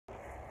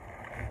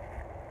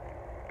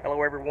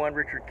Hello everyone,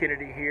 Richard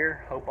Kennedy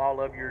here. Hope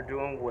all of you are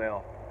doing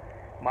well.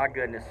 My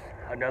goodness,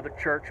 another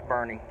church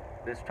burning,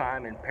 this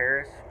time in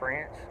Paris,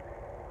 France.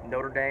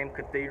 Notre Dame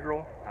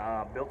Cathedral,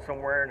 built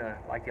somewhere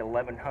in like the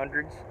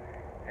 1100s,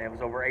 and it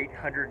was over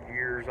 800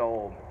 years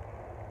old.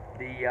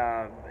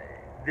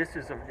 This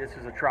is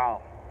a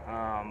trial.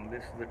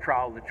 This is the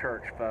trial of the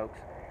church, folks.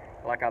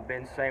 Like I've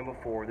been saying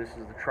before, this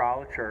is the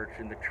trial of the church,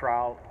 and the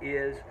trial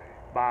is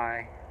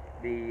by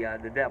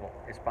the devil.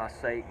 It's by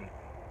Satan.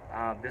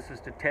 This is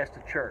to test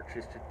the church.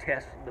 It's to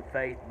test the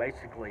faith,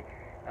 basically,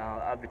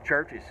 of the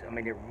churches. I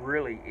mean, it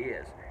really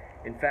is.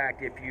 In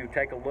fact, if you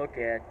take a look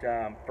at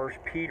 1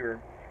 Peter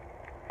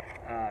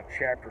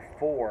chapter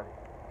 4,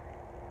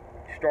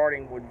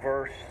 starting with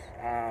verse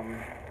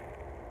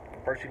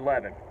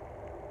 11.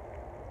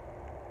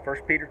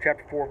 1 Peter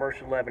chapter 4, verse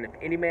 11. If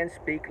any man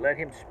speak, let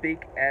him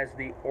speak as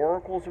the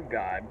oracles of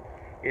God.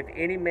 If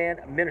any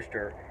man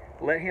minister,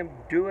 let him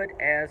do it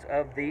as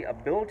of the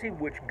ability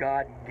which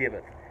God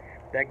giveth,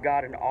 that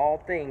God in all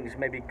things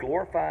may be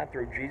glorified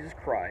through Jesus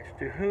Christ,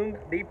 to whom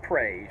be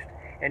praised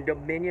and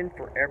dominion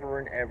forever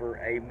and ever.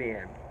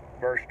 Amen.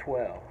 Verse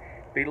 12.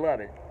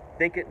 Beloved,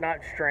 think it not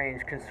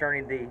strange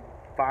concerning the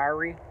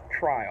fiery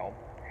trial,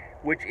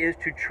 which is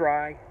to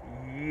try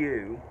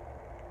you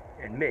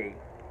and me,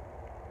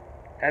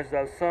 as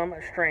though some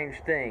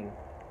strange thing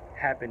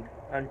happened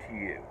unto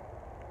you.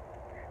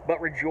 But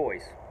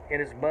rejoice,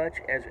 inasmuch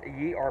as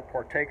ye are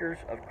partakers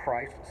of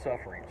Christ's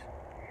sufferings,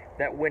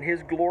 that when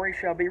his glory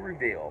shall be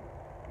revealed,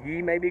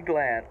 ye may be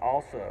glad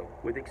also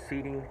with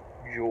exceeding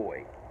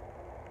joy.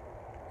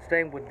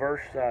 Staying with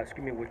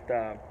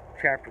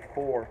chapter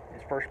 4,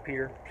 it's 1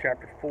 Peter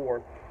chapter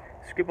 4.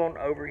 Skip on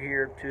over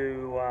here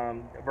to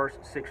verse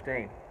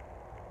 16.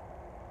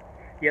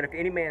 Yet if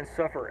any man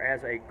suffer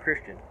as a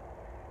Christian,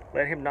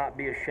 let him not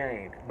be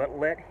ashamed, but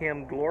let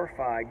him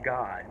glorify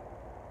God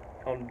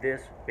on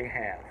this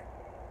behalf.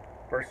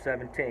 Verse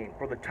 17.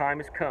 For the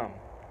time is come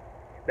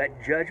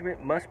that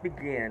judgment must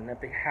begin at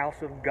the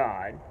house of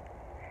God,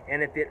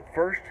 and if it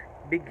first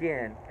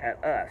begin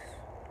at us,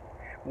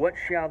 what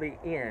shall the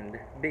end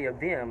be of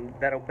them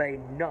that obey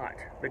not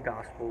the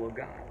gospel of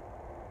God?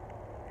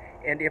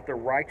 And if the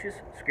righteous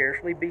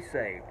scarcely be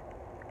saved,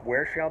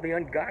 where shall the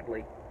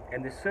ungodly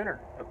and the sinner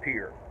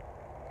appear?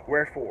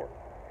 Wherefore,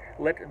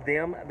 let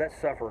them that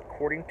suffer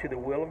according to the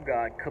will of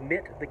God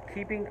commit the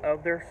keeping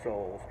of their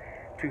souls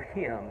to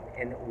him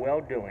in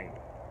well-doing,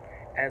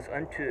 as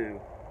unto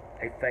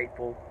a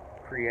faithful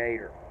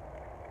Creator.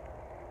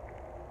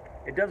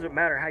 It doesn't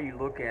matter how you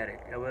look at it,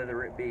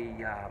 whether it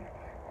be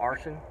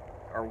arson,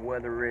 or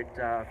whether it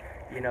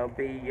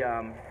be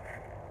an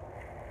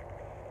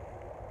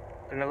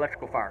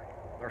electrical fire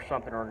or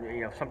something,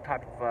 or some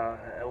type of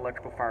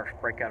electrical fire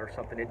breakout or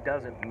something. It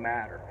doesn't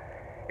matter.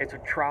 It's a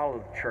trial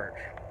of the church.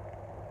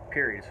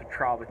 Period. It's a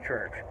trial of the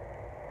church.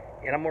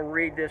 And I'm going to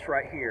read this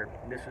right here.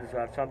 This is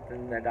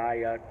something that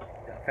I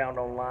found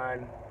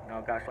online,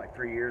 like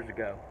 3 years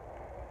ago.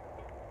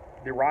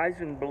 The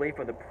rising belief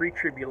of the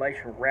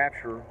pre-tribulation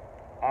rapture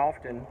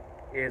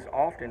is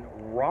often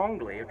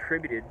wrongly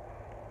attributed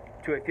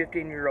to a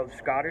 15-year-old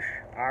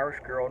Scottish-Irish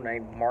girl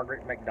named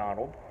Margaret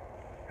MacDonald,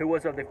 who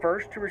was of the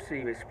first to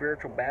receive a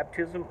spiritual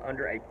baptism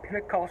under a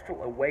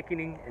Pentecostal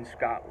awakening in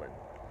Scotland.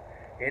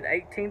 In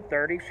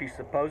 1830, she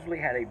supposedly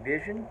had a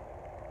vision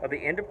of the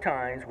end of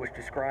times, which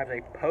describes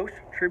a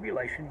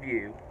post-tribulation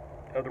view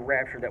of the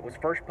rapture that was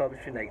first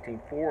published in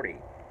 1840.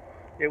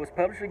 It was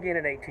published again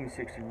in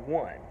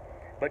 1861,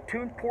 but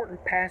two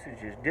important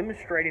passages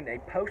demonstrating a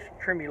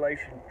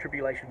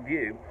post-tribulation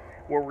view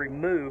were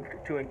removed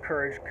to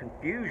encourage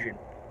confusion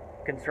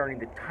concerning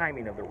the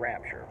timing of the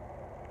rapture.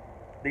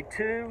 The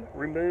two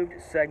removed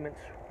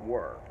segments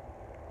were: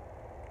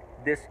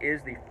 this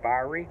is the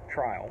fiery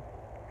trial,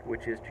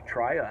 which is to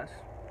try us,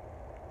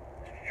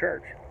 the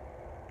church.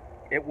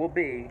 It will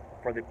be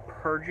for the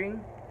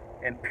purging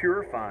and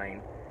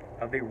purifying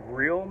of the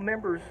real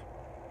members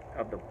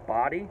of the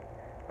body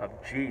of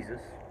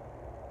Jesus.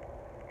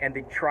 And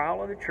the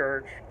trial of the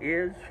church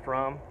is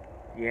from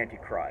the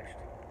Antichrist.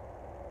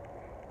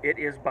 It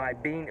is by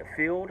being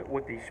filled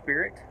with the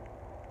Spirit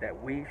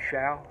that we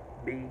shall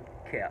be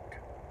kept.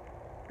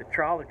 The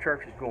trial of the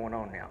church is going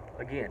on now.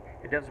 Again,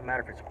 it doesn't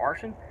matter if it's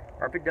arson,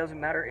 or if it doesn't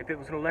matter if it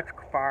was an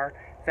electrical fire.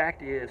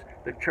 Fact is,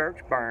 the church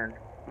burned.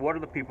 What are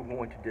the people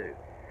going to do?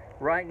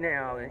 Right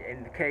now,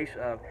 in the case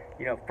of,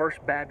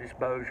 First Baptist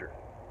Bossier,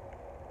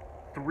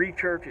 3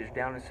 churches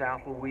down in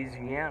South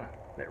Louisiana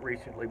that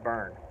recently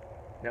burned.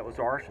 That was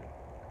arson.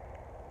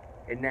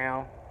 And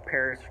now,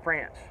 Paris,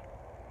 France.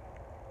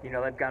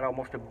 They've got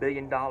almost $1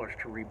 billion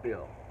to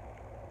rebuild.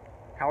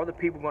 How are the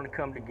people going to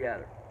come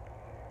together?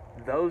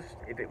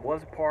 If it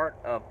was a part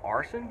of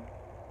arson,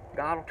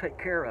 God will take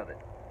care of it.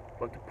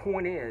 But the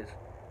point is,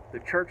 the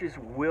churches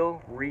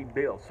will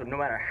rebuild. So no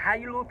matter how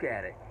you look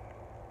at it,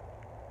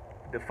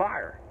 the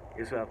fire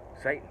is of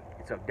Satan.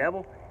 It's of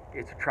devil.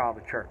 It's a trial of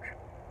the church.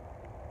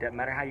 Doesn't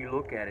matter how you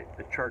look at it,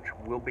 the church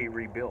will be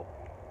rebuilt.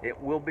 It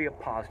will be a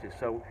positive.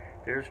 So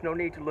there's no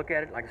need to look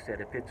at it. Like I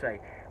said, if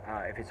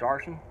it's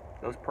arson,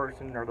 those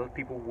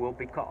people will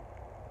be caught.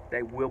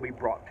 They will be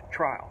brought to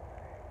trial.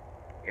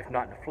 If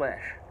not in the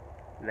flesh,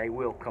 they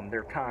will come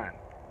their time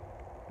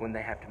when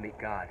they have to meet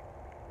God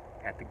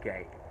at the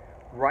gate.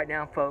 Right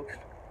now, folks,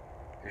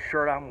 the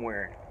shirt I'm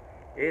wearing,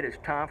 it is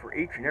time for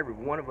each and every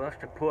one of us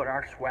to put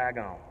our swag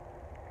on.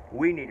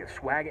 We need to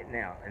swag it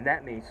now, and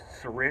that means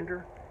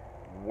surrender,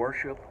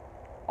 worship,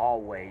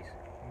 always,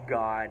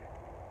 God,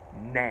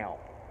 now.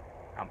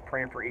 I'm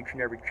praying for each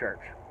and every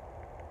church,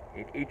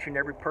 each and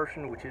every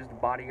person which is the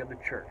body of the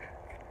church.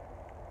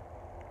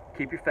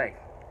 Keep your faith.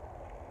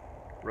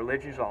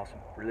 Religion is awesome.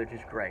 Religion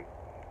is great.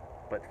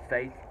 But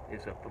faith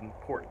is of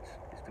importance.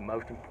 It's the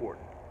most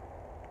important.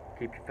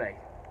 Keep your faith.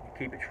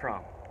 Keep it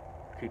strong.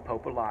 Keep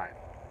hope alive.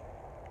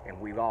 And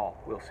we all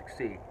will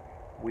succeed.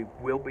 We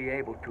will be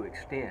able to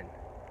extend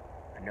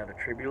another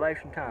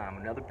tribulation time,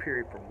 another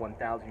period for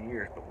 1,000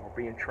 years, but we're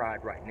being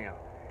tried right now.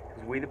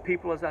 Because we the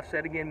people, as I've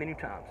said again many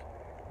times,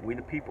 we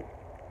the people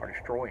are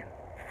destroying.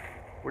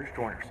 We're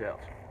destroying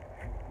ourselves.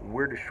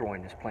 We're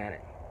destroying this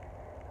planet.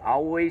 I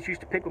always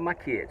used to pick with my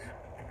kids.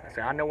 I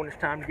said, I know when it's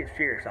time to get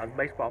serious. I was a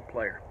baseball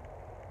player.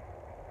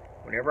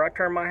 Whenever I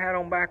turn my hat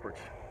on backwards,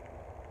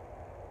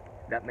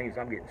 that means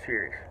I'm getting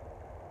serious.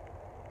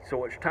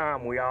 So it's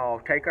time we all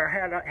take our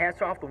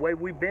hats off the way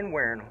we've been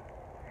wearing them.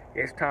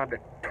 It's time to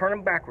turn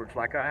them backwards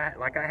like I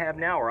have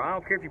now, or I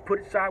don't care if you put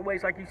it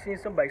sideways like you see in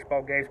some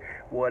baseball games,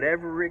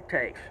 whatever it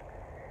takes.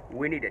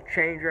 We need to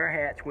change our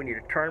hats. We need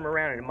to turn them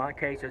around, and in my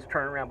case, it's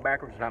turn around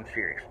backwards, and I'm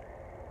serious.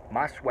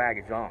 My swag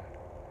is on.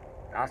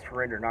 I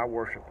surrender and I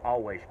worship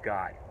always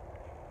God.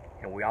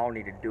 And we all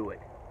need to do it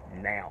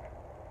now.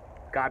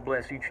 God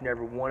bless each and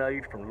every one of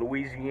you from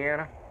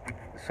Louisiana.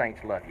 The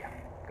saints love you.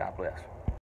 God bless.